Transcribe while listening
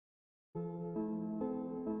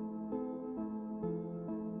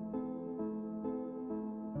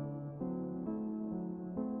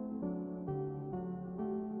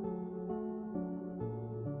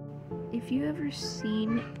If you ever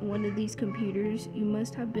seen one of these computers, you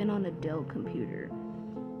must have been on a Dell computer.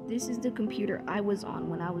 This is the computer I was on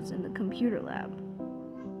when I was in the computer lab.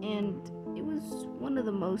 And it was one of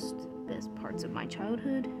the best parts of my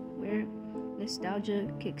childhood where nostalgia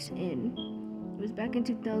kicks in. It was back in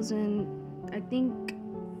 2000, I think,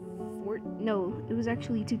 it was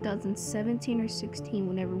actually 2017 or 16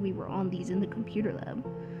 whenever we were on these in the computer lab.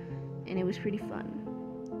 And it was pretty fun.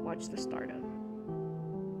 Watch the startup.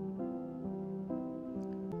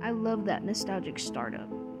 I love that nostalgic startup.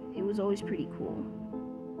 It was always pretty cool.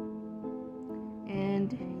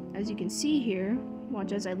 And as you can see here,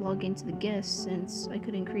 watch as I log into the guest since I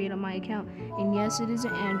couldn't create on my account. And yes, it is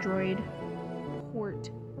an Android port,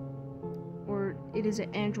 or it is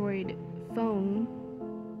an Android phone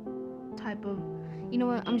type of, you know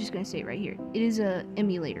what, I'm just gonna say it right here. It is a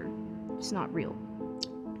emulator. It's not real.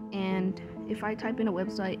 And if I type in a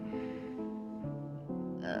website,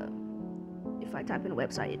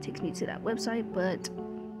 it takes me to that website, but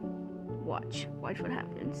watch what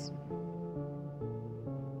happens.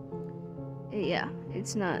 Yeah,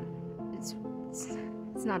 it's not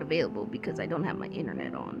available because I don't have my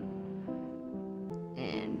internet on,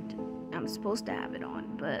 and I'm supposed to have it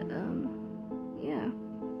on, but yeah.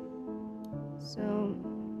 So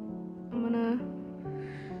I'm gonna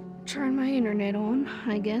turn my internet on,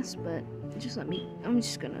 I guess, but I'm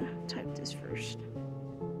just gonna type this first.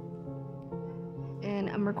 And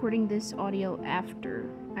I'm recording this audio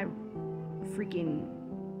after I freaking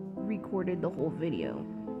recorded the whole video.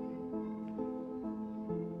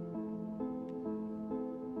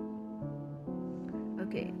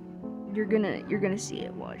 Okay, you're gonna see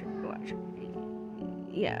it. Watch.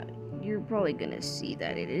 Yeah, you're probably gonna see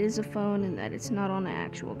that it is a phone and that it's not on an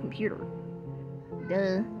actual computer.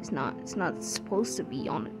 Duh, it's not supposed to be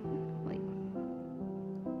on it. Like,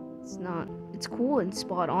 it's not. It's cool and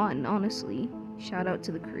spot on, honestly. Shout out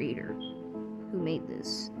to the creator who made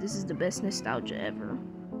this. This is the best nostalgia ever.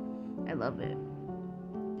 I love it.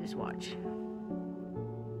 Just watch.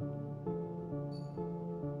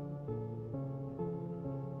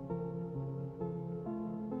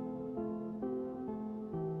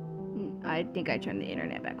 I think I turned the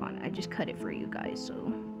internet back on. I just cut it for you guys,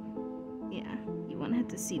 so yeah, you won't have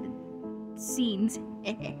to see the scenes.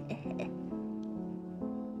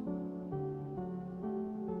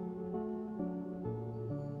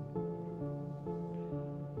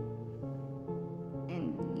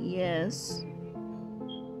 And yes,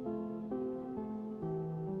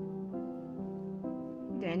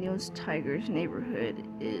 Daniel's Tiger's Neighborhood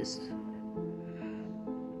is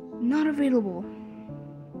not available.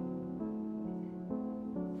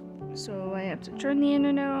 So I have to turn the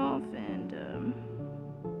internet off and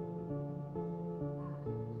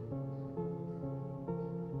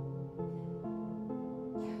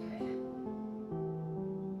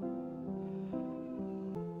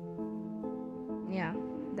yeah,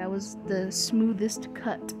 that was the smoothest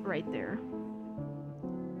cut right there.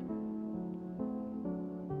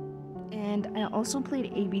 And I also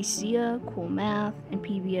played ABCia, Cool Math, and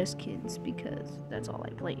PBS Kids because that's all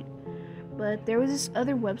I played. But there was this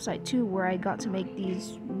other website too where I got to make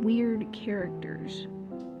these weird characters.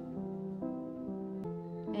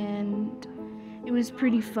 And it was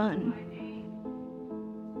pretty fun.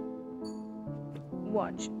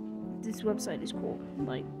 Watch. This website is cool.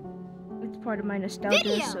 Like, it's part of my nostalgia,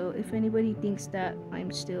 video. So if anybody thinks that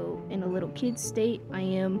I'm still in a little kid state, I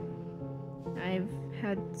am. I've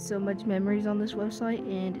had so much memories on this website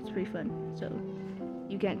and it's pretty fun. So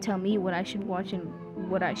you can't tell me what I should watch and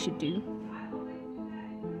what I should do.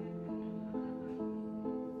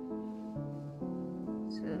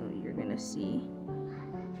 You're gonna see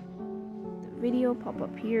the video pop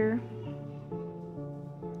up here.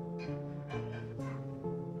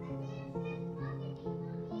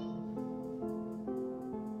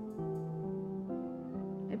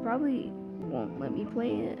 It probably won't let me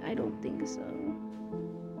play it. I don't think so.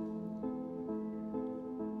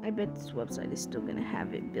 I bet this website is still gonna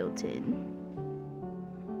have it built in.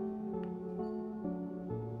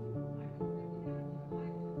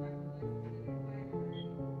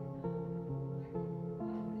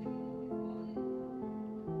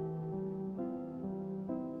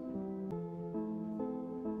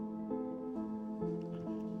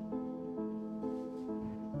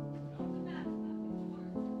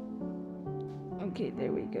 Okay,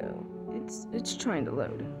 there we go. It's trying to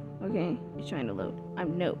load. Okay, it's trying to load. I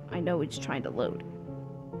know it's trying to load.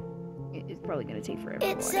 It's probably gonna take forever.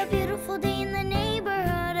 It's a beautiful day in the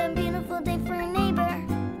neighborhood, a beautiful day for a neighbor.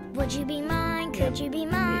 Would you be mine? Could you be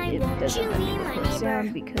mine? Won't you be my neighbor?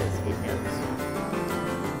 Sound because it knows.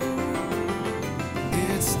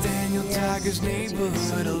 It's Daniel Tiger's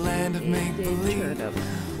neighborhood, a land of make-believe.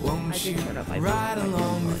 Won't you ride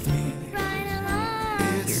along with me?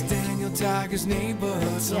 It's Daniel Tiger's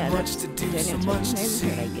neighborhood, so much to do, so much to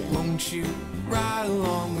see. Won't you ride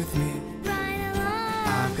along with me?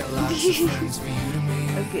 I've got lots of friends for you to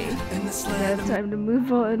meet. Okay, In this now land it's time to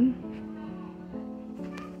move on.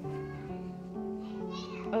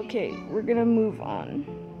 Okay, we're gonna move on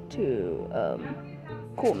to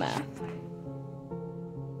Cool Math.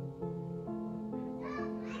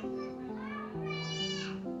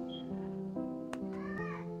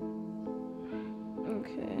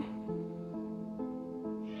 Okay.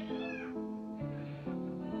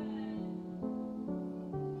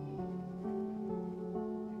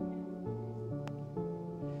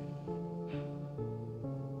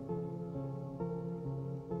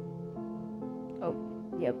 Oh,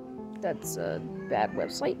 yep, that's a bad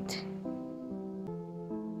website.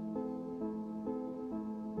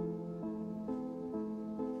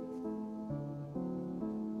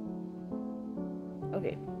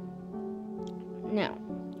 Okay, now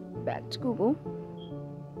back to Google.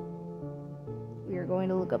 We are going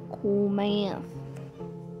to look up Cool Math.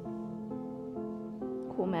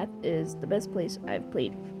 Cool Math is the best place. I've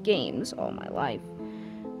played games all my life.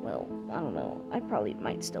 Well, I don't know. I probably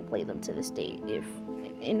might still play them to this day if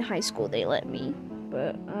in high school they let me.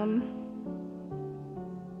 But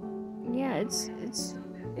yeah, it's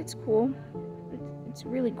cool. It's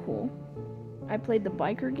really cool. I played the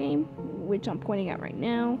biker game, which I'm pointing at right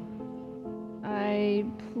now. I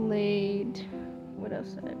played, what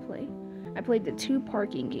else did I play? I played the 2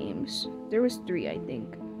 parking games. There was 3, I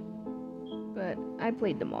think. But I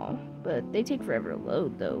played them all. But they take forever to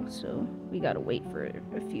load though, so we gotta wait for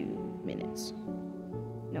a few minutes.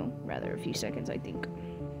 No, rather a few seconds, I think.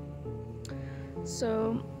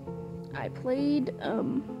 So I played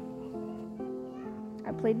the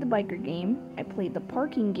biker game, I played the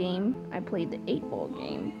parking game, I played the 8-ball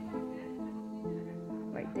game.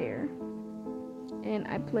 Right there. And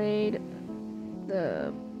I played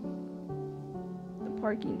the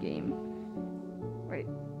parking game. Right.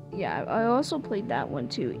 Yeah, I also played that one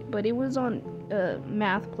too, but it was on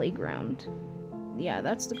Math Playground. Yeah,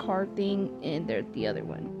 that's the car thing, and there's the other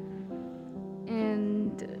one.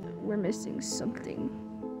 And we're missing something.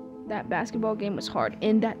 That basketball game was hard,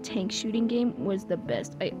 and that tank shooting game was the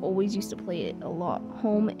best. I always used to play it a lot,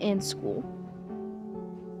 home and school.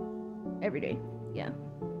 Every day, yeah,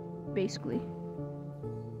 basically.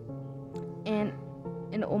 And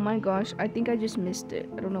oh my gosh, I think I just missed it.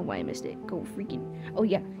 I don't know why I missed it. Go freaking. Oh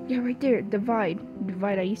yeah, right there. Divide.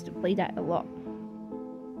 I used to play that a lot.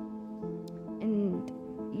 And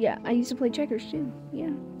yeah, I used to play checkers too.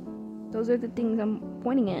 Yeah, those are the things I'm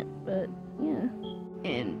pointing at. But yeah.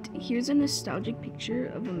 And here's a nostalgic picture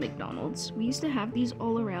of a McDonald's. We used to have these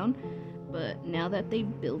all around, but now that they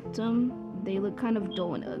built them, they look kind of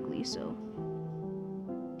dull and ugly. So.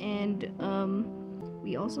 And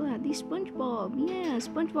we also had the SpongeBob. Yeah,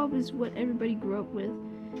 SpongeBob is what everybody grew up with.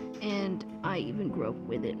 And I even grew up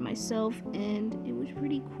with it myself. And it was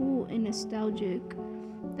pretty cool and nostalgic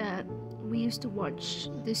that we used to watch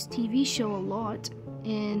this TV show a lot.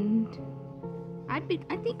 And I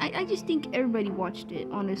just think everybody watched it,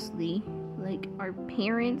 honestly. Like, our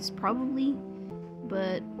parents, probably.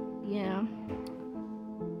 But, yeah.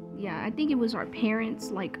 Yeah, I think it was our parents,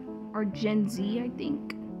 like, our Gen Z, I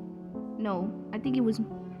think. No, I think it was,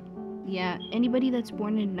 yeah, anybody that's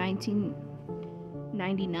born in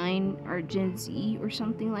 1999 or Gen Z or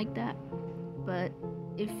something like that. But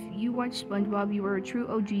if you watched SpongeBob, you were a true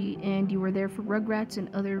OG and you were there for Rugrats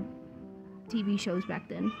and other TV shows back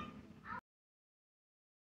then.